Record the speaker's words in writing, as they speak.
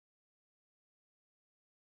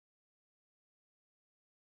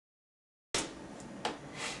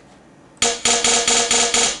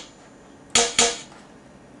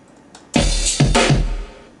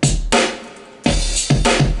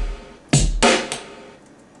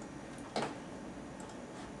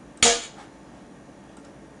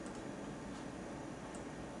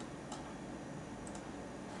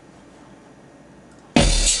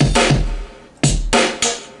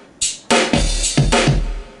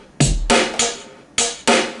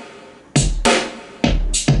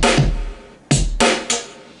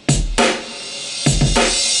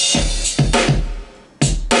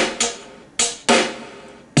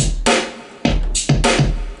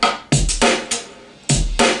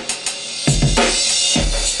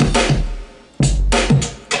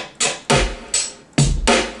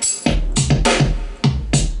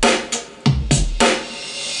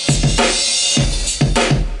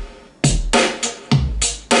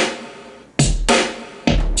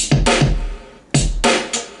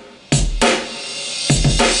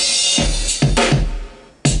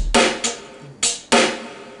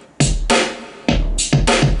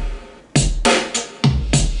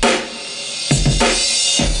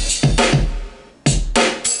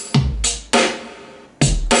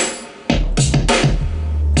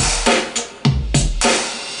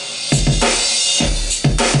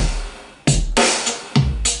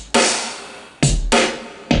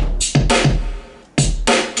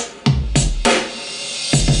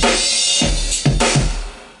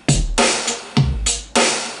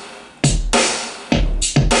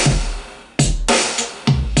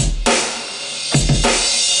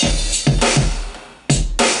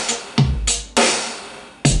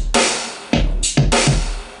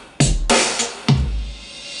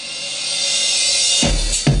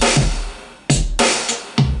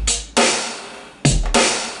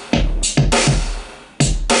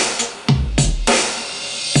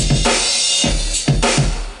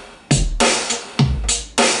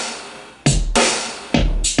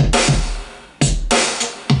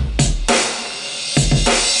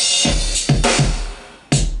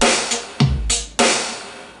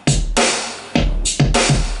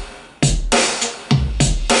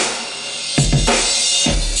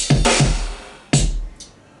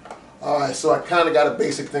So I kind of got a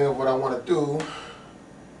basic thing of what I want to do,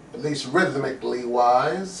 at least rhythmically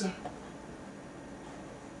wise.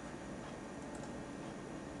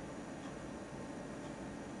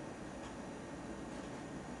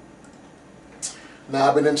 Now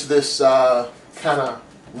I've been into this kind of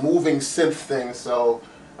moving synth thing, so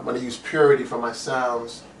I'm going to use Purity for my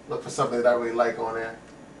sounds. Look for something that I really like on there.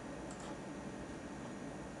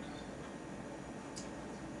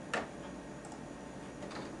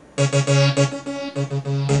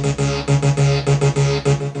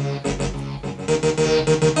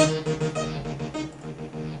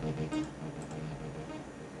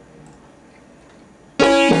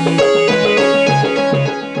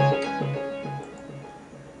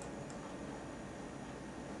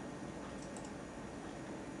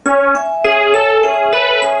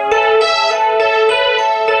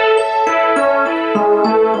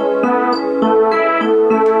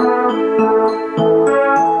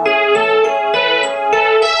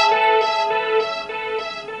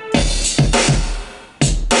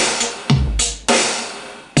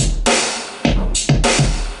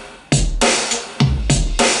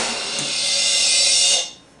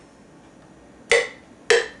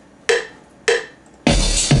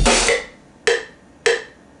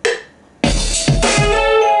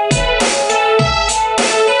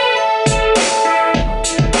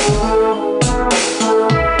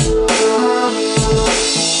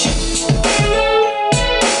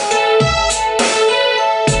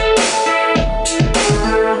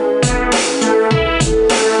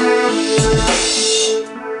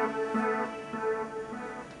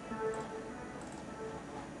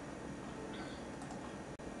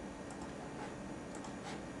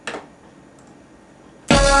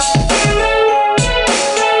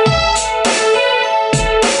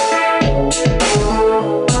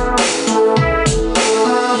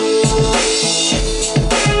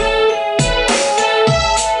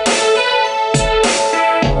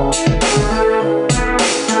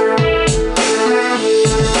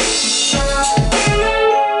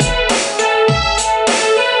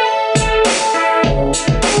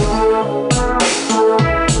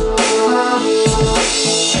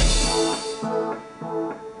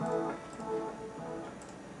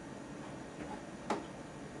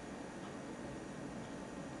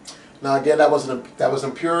 Now again, that was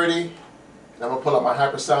in Purity. And I'm gonna pull up my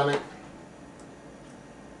hypersonic.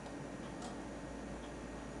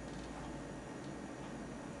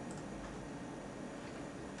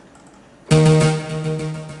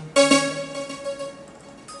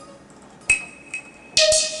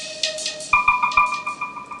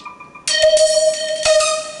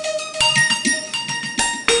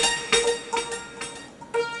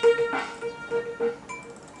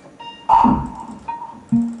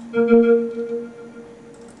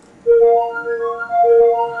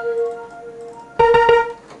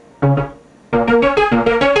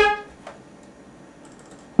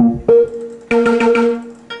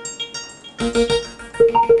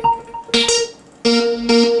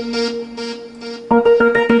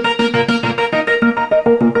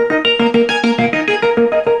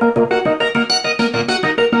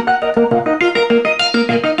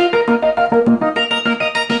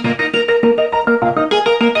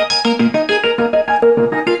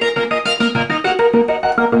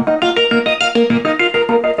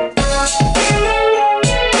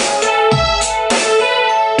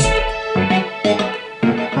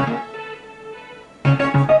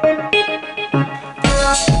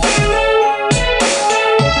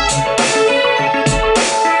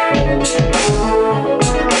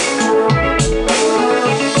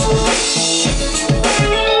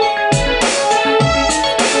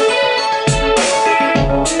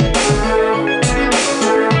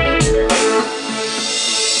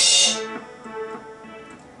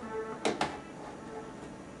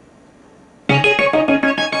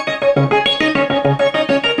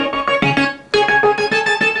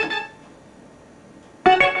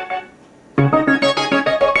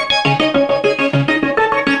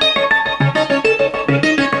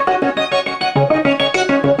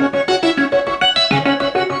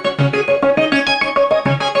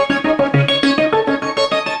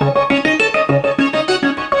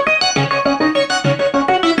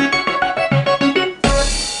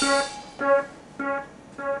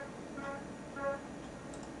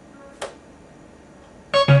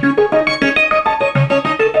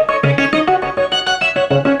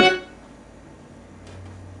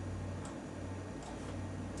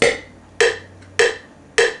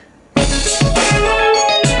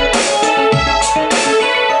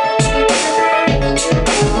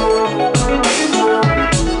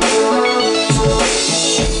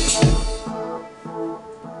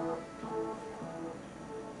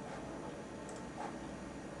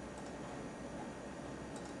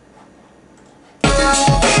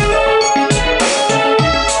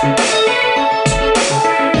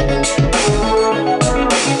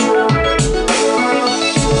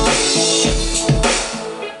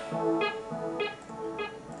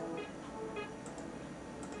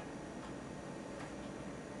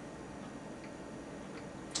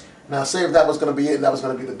 Now, say if that was going to be it and that was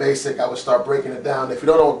going to be the basic, I would start breaking it down. If you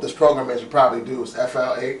don't know what this program is, you probably do. It's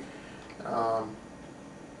FL8.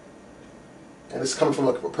 And it's coming from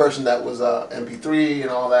a person that was MP3 and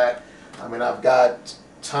all that. I mean, I've got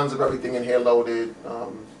tons of everything in here loaded.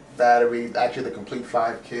 Battery, actually the complete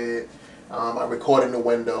 5 kit. I record in the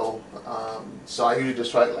window. So I usually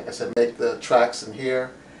just try, like I said, make the tracks in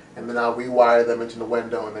here, and then I'll rewire them into the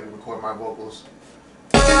window and then record my vocals.